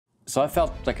So I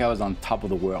felt like I was on top of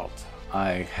the world.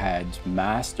 I had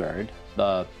mastered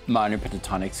the minor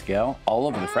pentatonic scale all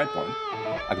over the fretboard.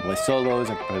 I could play solos,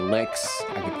 I could play licks,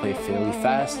 I could play fairly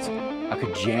fast, I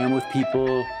could jam with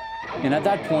people. And at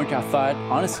that point I thought,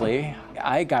 honestly,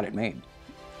 I got it made.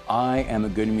 I am a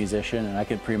good musician and I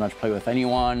could pretty much play with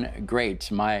anyone.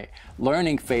 Great, my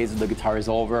learning phase of the guitar is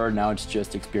over. Now it's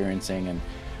just experiencing, and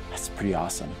that's pretty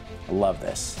awesome. I love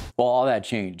this. Well, all that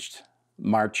changed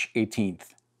March 18th,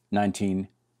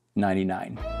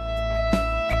 1999.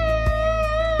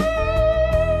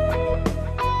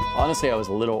 Honestly, I was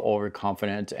a little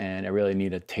overconfident and I really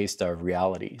needed a taste of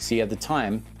reality. See, at the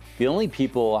time, the only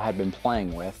people I had been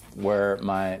playing with were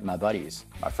my buddies,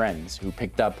 my friends, who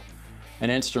picked up an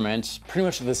instrument pretty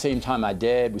much at the same time I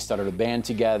did. We started a band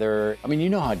together. I mean, you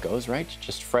know how it goes, right?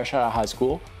 Just fresh out of high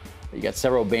school. You got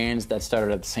several bands that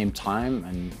started at the same time,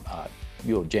 and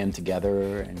you'll jam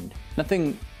together, and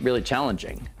nothing really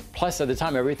challenging. Plus, at the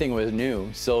time, everything was new.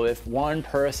 So if one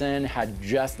person had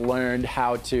just learned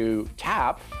how to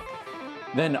tap,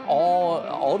 then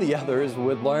all the others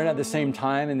would learn at the same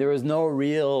time, and there was no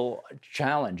real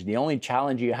challenge. The only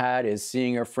challenge you had is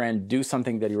seeing your friend do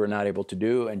something that you were not able to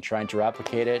do and trying to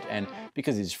replicate it. And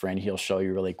because he's a friend, he'll show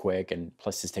you really quick, and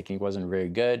plus his technique wasn't very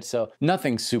good. So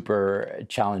nothing super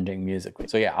challenging musically.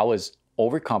 So yeah, I was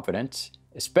overconfident,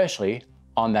 especially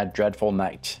on that dreadful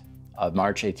night of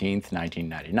March 18th,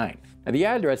 1999. Now the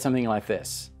ad read something like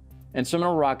this: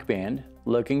 instrumental rock band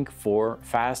looking for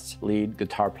fast lead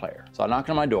guitar player. So I knocked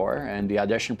on my door, and the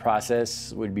audition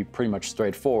process would be pretty much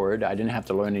straightforward. I didn't have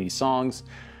to learn any songs.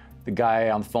 The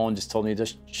guy on the phone just told me,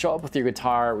 just show up with your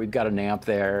guitar, we've got an amp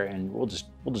there, and we'll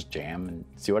just jam and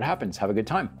see what happens, have a good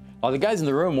time. Well, the guys in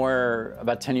the room were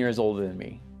about 10 years older than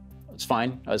me. It's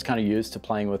fine, I was kind of used to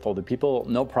playing with older people,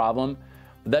 no problem.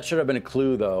 But that should have been a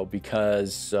clue though,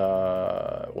 because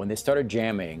when they started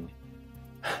jamming,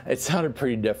 it sounded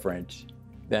pretty different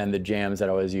than the jams that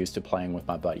I was used to playing with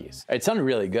my buddies. It sounded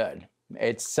really good.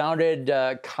 It sounded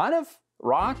kind of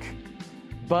rock,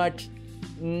 but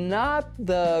not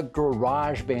the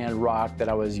garage band rock that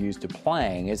I was used to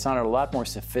playing. It sounded a lot more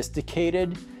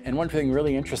sophisticated. And one thing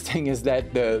really interesting is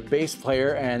that the bass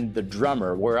player and the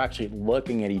drummer were actually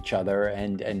looking at each other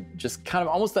and just kind of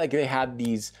almost like they had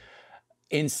these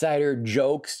insider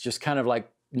jokes, just kind of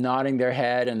like nodding their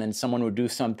head, and then someone would do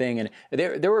something, and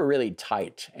they were really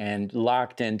tight and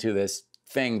locked into this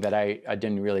thing that I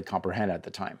didn't really comprehend at the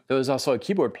time. There was also a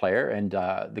keyboard player, and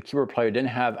the keyboard player didn't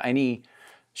have any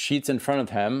sheets in front of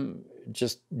him,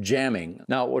 just jamming.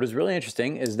 Now, what is really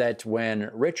interesting is that when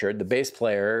Richard, the bass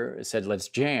player, said, let's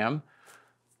jam,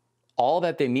 all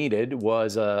that they needed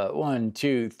was a 1,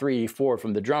 2, 3, 4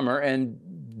 from the drummer, and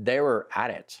they were at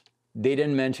it. They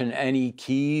didn't mention any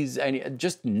keys,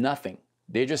 just nothing.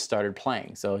 They just started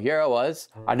playing. So here I was.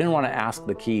 I didn't want to ask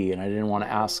the key, and I didn't want to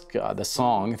ask the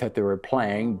song that they were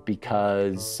playing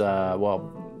because, well,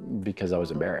 because I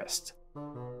was embarrassed.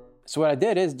 So what I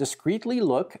did is discreetly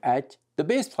look at the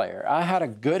bass player. I had a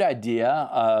good idea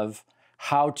of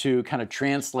how to kind of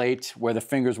translate where the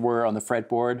fingers were on the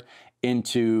fretboard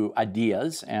into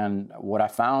ideas, and what I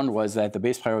found was that the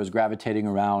bass player was gravitating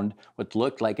around what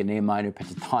looked like an A minor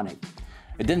pentatonic.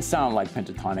 It didn't sound like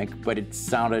pentatonic, but it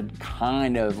sounded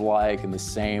kind of like in the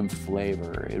same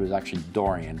flavor. It was actually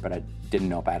Dorian, but I didn't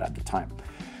know about it at the time.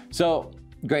 So,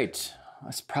 great.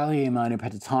 It's probably A minor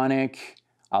pentatonic.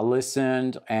 I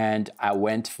listened and I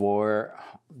went for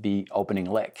the opening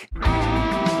lick.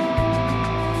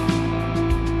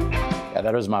 Yeah,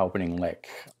 that was my opening lick.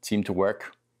 It seemed to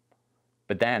work.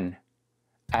 But then,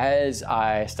 as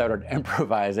I started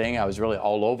improvising, I was really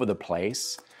all over the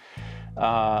place.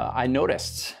 I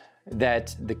noticed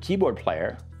that the keyboard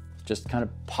player just kind of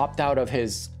popped out of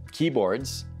his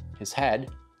keyboards, his head,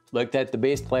 looked at the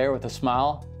bass player with a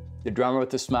smile, the drummer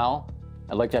with a smile,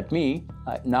 and looked at me,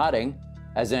 nodding,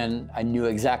 as in I knew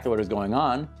exactly what was going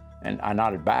on, and I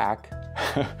nodded back.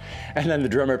 And then the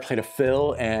drummer played a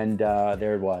fill, and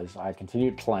there it was. I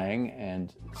continued playing,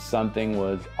 and something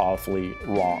was awfully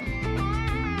wrong.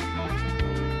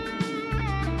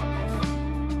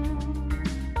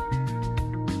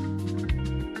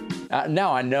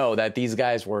 Now I know that these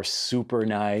guys were super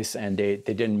nice, and they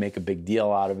didn't make a big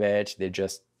deal out of it. They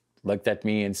just looked at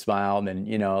me and smiled, and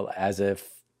you know, as if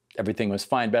everything was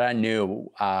fine. But I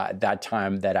knew at that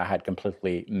time that I had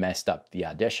completely messed up the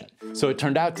audition. So it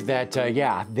turned out that,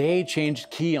 yeah, they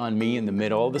changed key on me in the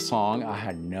middle of the song. I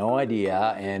had no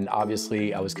idea, and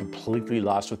obviously I was completely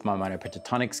lost with my minor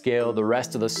pentatonic scale. The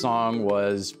rest of the song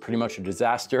was pretty much a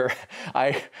disaster.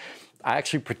 I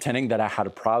actually pretending that I had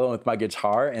a problem with my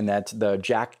guitar and that the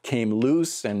jack came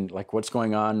loose and like what's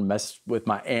going on, messed with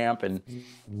my amp, and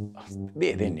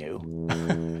they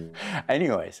knew.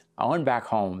 Anyways, I went back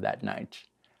home that night,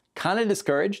 kind of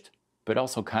discouraged, but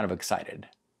also kind of excited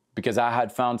because I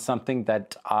had found something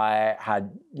that I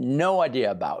had no idea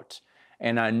about.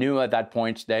 And I knew at that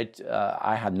point that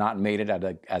I had not made it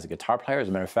as a guitar player. As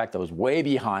a matter of fact, I was way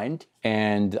behind,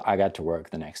 and I got to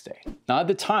work the next day. Now, at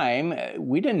the time,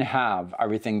 we didn't have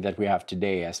everything that we have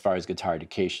today as far as guitar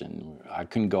education. I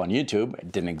couldn't go on YouTube.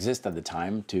 It didn't exist at the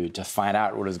time to find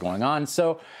out what was going on.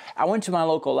 So I went to my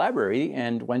local library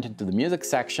and went into the music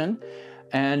section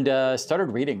and started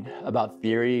reading about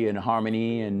theory and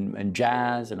harmony and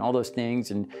jazz and all those things.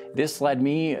 And this led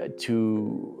me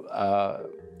to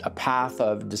a path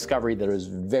of discovery that was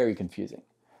very confusing.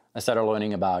 I started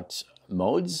learning about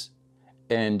modes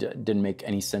and didn't make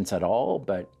any sense at all,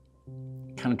 but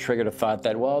kind of triggered a thought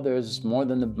that, well, there's more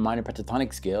than the minor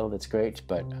pentatonic scale, that's great,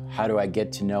 but how do I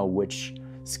get to know which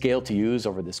scale to use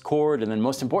over this chord? And then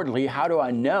most importantly, how do I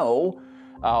know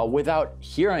without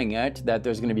hearing it that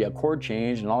there's gonna be a chord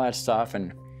change and all that stuff?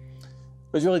 And it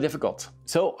was really difficult.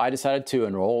 So I decided to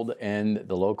enroll in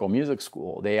the local music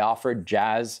school. They offered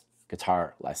jazz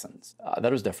guitar lessons.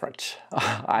 That was different.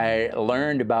 I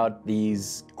learned about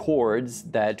these chords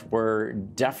that were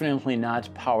definitely not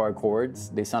power chords.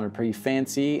 They sounded pretty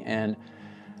fancy, and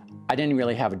I didn't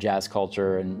really have a jazz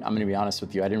culture, and I'm gonna be honest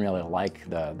with you, I didn't really like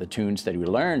the tunes that we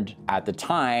learned at the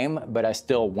time, but I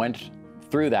still went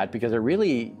through that because I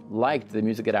really liked the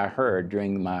music that I heard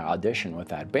during my audition with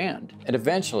that band. And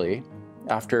eventually,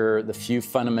 after the few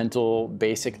fundamental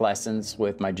basic lessons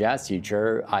with my jazz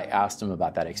teacher, I asked him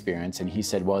about that experience, and he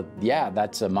said, well, yeah,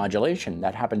 that's a modulation.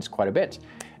 That happens quite a bit.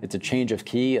 It's a change of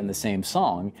key in the same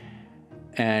song.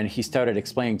 And he started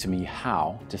explaining to me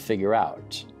how to figure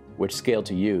out which scale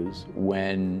to use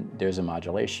when there's a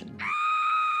modulation.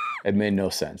 It made no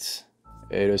sense.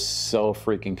 It was so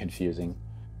freaking confusing.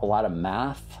 A lot of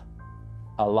math,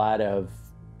 a lot of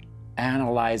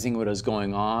analyzing what was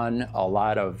going on, a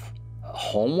lot of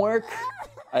homework.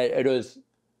 It was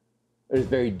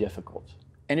very difficult.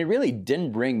 And it really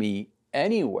didn't bring me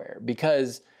anywhere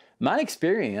because my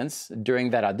experience during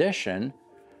that audition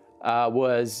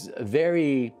was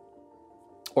very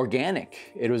organic.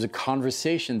 It was a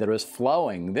conversation that was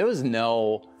flowing. There was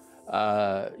no,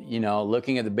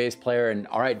 looking at the bass player and,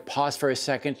 all right, pause for a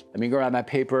second. Let me grab my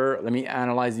paper. Let me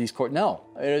analyze these chords. No,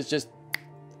 it was just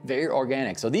very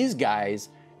organic. So these guys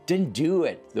didn't do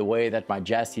it the way that my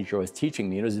jazz teacher was teaching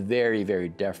me. It was very, very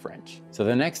different. So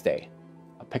the next day,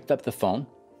 I picked up the phone,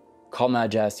 called my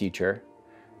jazz teacher,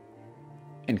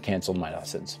 and canceled my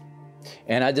lessons.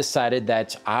 And I decided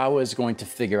that I was going to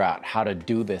figure out how to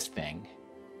do this thing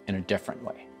in a different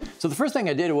way. So the first thing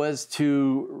I did was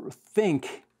to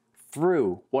think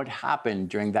through what happened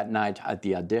during that night at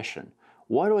the audition.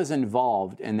 What was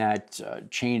involved in that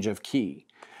change of key?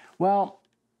 Well,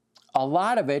 a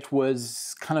lot of it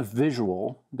was kind of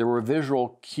visual. There were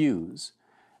visual cues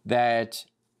that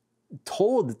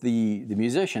told the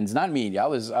musicians, not me, I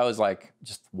was like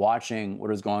just watching what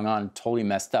was going on, totally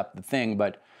messed up the thing,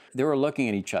 but they were looking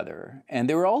at each other. And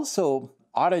there were also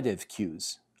auditive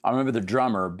cues. I remember the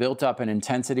drummer built up an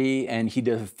intensity and he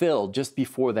did a fill just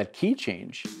before that key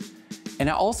change. And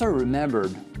I also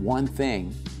remembered one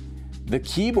thing, the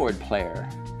keyboard player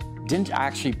didn't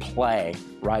actually play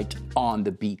right on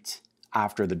the beat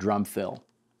after the drum fill.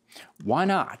 Why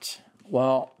not?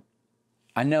 Well,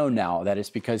 I know now that it's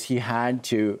because he had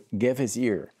to give his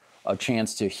ear a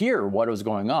chance to hear what was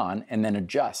going on and then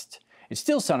adjust. It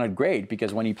still sounded great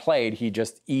because when he played, he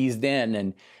just eased in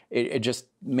and it just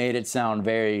made it sound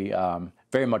very,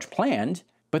 very much planned.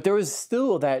 But there was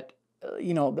still that,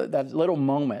 that little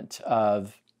moment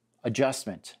of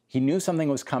adjustment. He knew something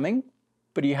was coming,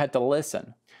 but he had to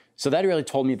listen. So that really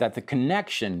told me that the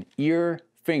connection, ear,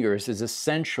 fingers, is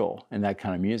essential in that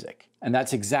kind of music. And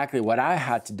that's exactly what I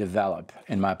had to develop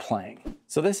in my playing.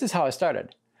 So this is how I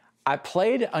started. I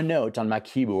played a note on my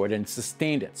keyboard and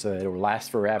sustained it so that it would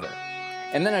last forever.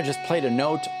 And then I just played a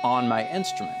note on my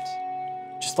instrument.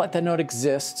 Just let that note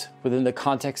exist within the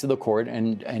context of the chord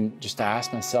and just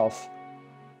ask myself,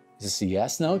 is this a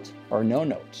yes note or a no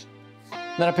note?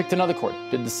 And then I picked another chord,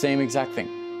 did the same exact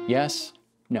thing. Yes,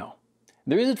 no.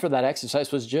 The reason for that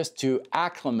exercise was just to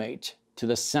acclimate to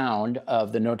the sound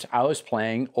of the notes I was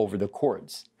playing over the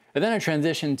chords. And then I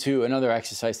transitioned to another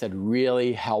exercise that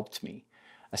really helped me.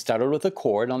 I started with a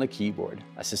chord on the keyboard.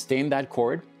 I sustained that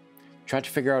chord, tried to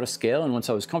figure out a scale, and once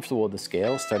I was comfortable with the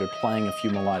scale, started playing a few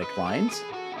melodic lines.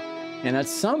 And at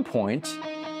some point,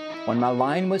 when my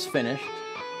line was finished,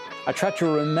 I tried to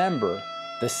remember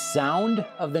the sound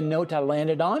of the note I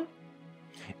landed on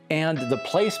and the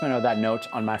placement of that note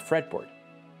on my fretboard.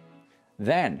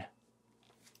 Then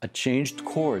I changed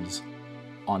chords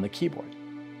on the keyboard.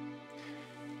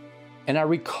 And I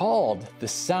recalled the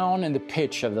sound and the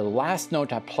pitch of the last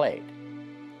note I played.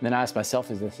 Then I asked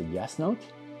myself, is this a yes note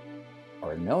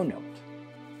or a no note?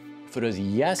 If it was a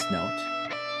yes note,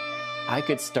 I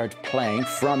could start playing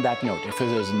from that note. If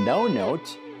it was a no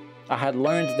note, I had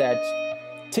learned that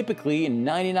typically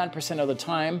 99% of the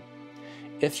time,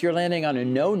 if you're landing on a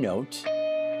no note,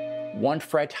 1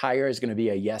 fret higher is going to be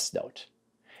a yes note.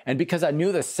 And because I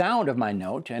knew the sound of my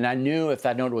note, and I knew if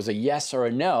that note was a yes or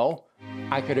a no,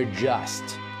 I could adjust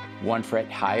 1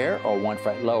 fret higher or 1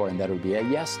 fret lower, and that would be a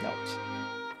yes note.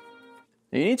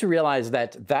 Now you need to realize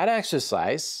that that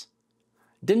exercise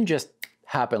didn't just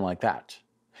happen like that.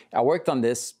 I worked on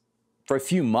this for a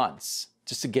few months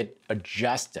just to get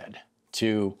adjusted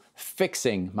to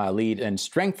fixing my lead and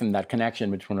strengthen that connection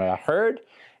between what I heard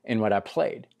and what I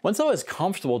played. Once I was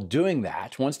comfortable doing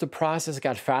that, once the process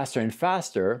got faster and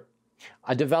faster,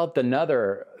 I developed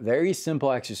another very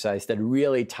simple exercise that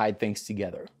really tied things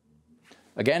together.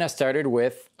 Again, I started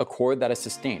with a chord that I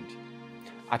sustained.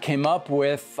 I came up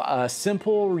with a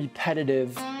simple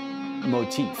repetitive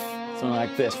motif, something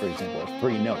like this, for example,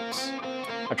 3 notes.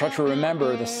 I tried to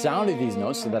remember the sound of these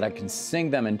notes so that I can sing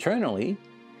them internally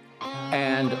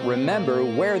and remember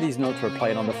where these notes were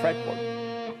played on the fretboard.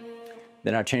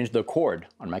 Then I changed the chord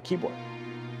on my keyboard.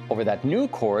 Over that new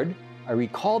chord, I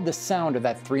recalled the sound of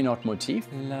that 3-note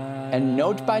motif, and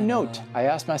note by note, I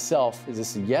asked myself, is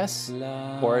this a yes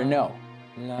or a no?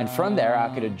 And from there,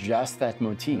 I could adjust that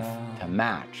motif to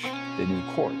match the new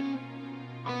chord.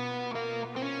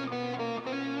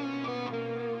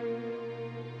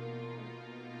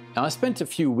 Now, I spent a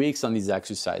few weeks on these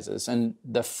exercises, and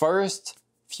the first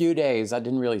few days, I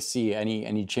didn't really see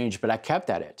any change, but I kept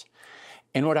at it.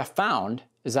 And what I found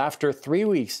is after 3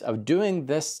 weeks of doing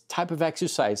this type of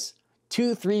exercise,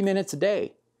 2-3 minutes a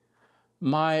day,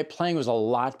 my playing was a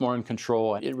lot more in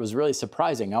control. It was really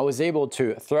surprising. I was able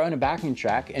to throw in a backing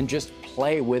track and just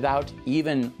play without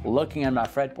even looking at my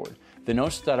fretboard. The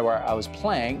notes that I was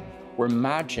playing were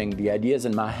matching the ideas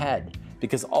in my head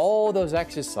because all those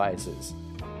exercises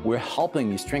were helping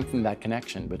me strengthen that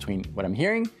connection between what I'm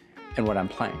hearing and what I'm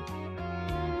playing.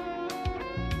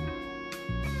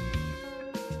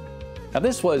 Now,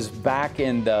 this was back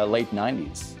in the late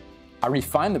 90s. I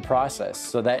refined the process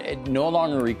so that it no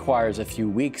longer requires a few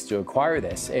weeks to acquire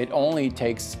this. It only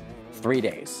takes 3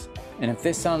 days. And if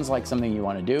this sounds like something you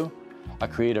want to do, I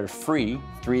created a free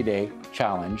 3-day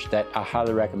challenge that I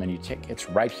highly recommend you take. It's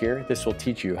right here. This will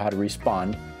teach you how to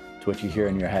respond to what you hear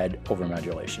in your head over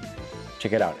modulation.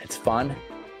 Check it out. It's fun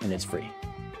and it's free.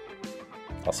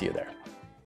 I'll see you there.